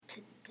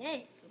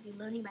Today, we'll be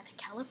learning about the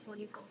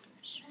California Gold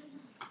Rush.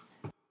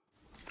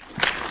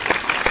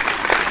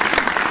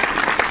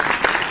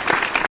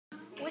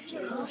 With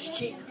your host,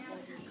 Jacob,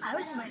 I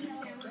was invited to the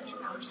Gold Rush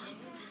when I was 2.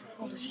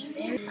 Gold Rush was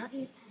very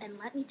lucky, and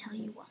let me tell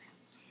you why.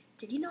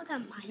 Did you know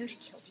that miners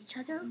killed each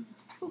other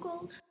for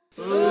gold?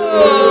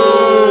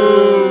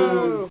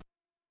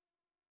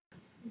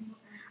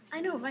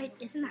 I know, right?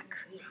 Isn't that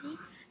crazy?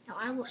 Now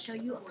I will show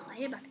you a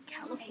play about the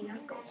California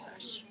Gold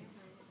Rush.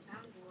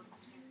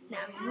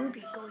 Now you will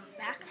be going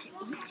back to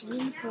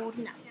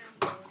 1849.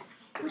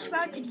 Which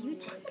route did you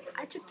take?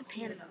 I took the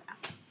Panama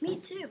route. Me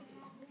too.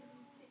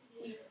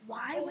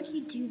 Why would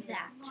you do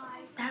that?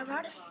 That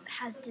route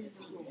has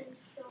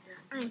diseases.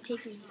 I am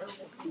taking the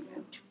Ovaltine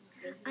route.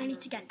 I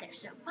need to get there,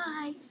 so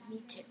bye.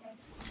 Me too.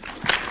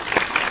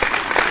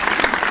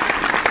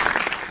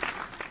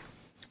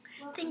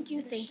 Thank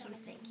you.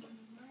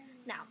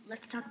 Now,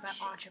 let's talk about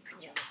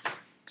entrepreneurs.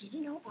 Did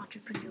you know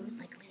entrepreneurs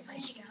like Levi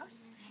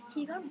Strauss?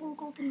 He got more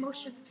gold than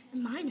most of the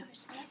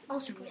miners.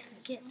 Also,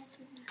 Mifflin Gibbs.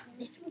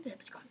 Mifflin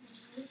Gibbs got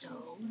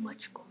so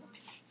much gold.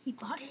 He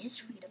bought his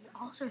freedom,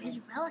 also his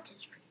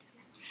relatives' freedom.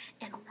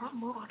 And a lot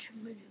more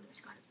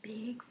entrepreneurs got a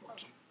big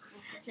fortune.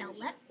 Now,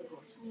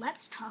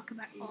 let's talk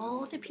about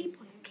all the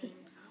people who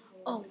came.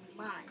 Oh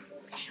my,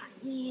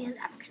 Chinese,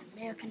 African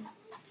American,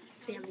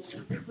 families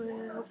from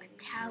Peru,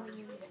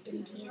 Italians,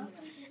 Indians,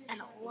 and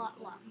a lot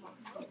more.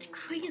 It's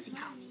crazy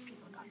how many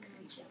people got the freedom.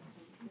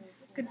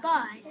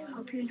 Goodbye.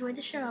 Hope you enjoyed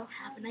the show.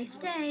 Have a nice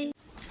day.